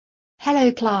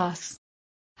Hello class.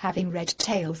 Having read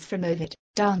tales from Ovid,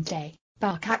 Dante,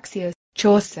 Boccaccio,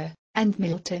 Chaucer, and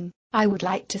Milton, I would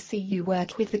like to see you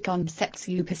work with the concepts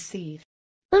you perceive.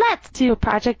 Let's do a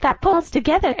project that pulls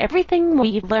together everything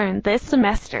we've learned this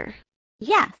semester.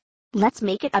 Yes, let's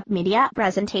make it a media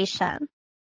presentation.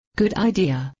 Good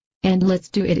idea. And let's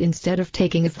do it instead of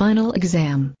taking a final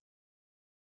exam.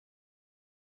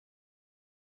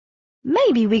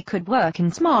 Maybe we could work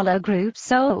in smaller groups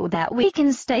so that we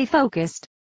can stay focused.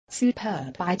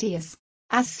 Superb ideas.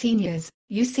 As seniors,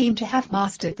 you seem to have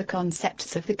mastered the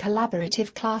concepts of the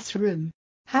collaborative classroom.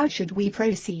 How should we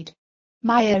proceed?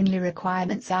 My only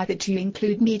requirements are that you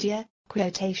include media,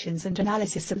 quotations and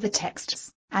analysis of the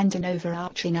texts, and an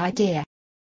overarching idea.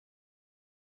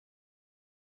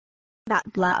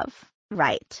 That love,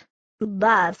 right.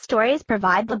 Love stories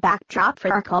provide the backdrop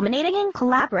for our culminating and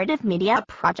collaborative media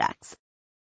projects.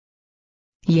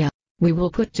 Yeah, we will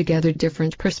put together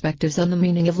different perspectives on the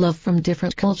meaning of love from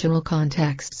different cultural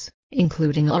contexts,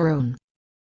 including our own.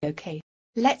 Okay,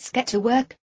 let's get to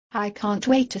work. I can't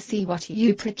wait to see what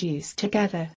you produce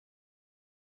together.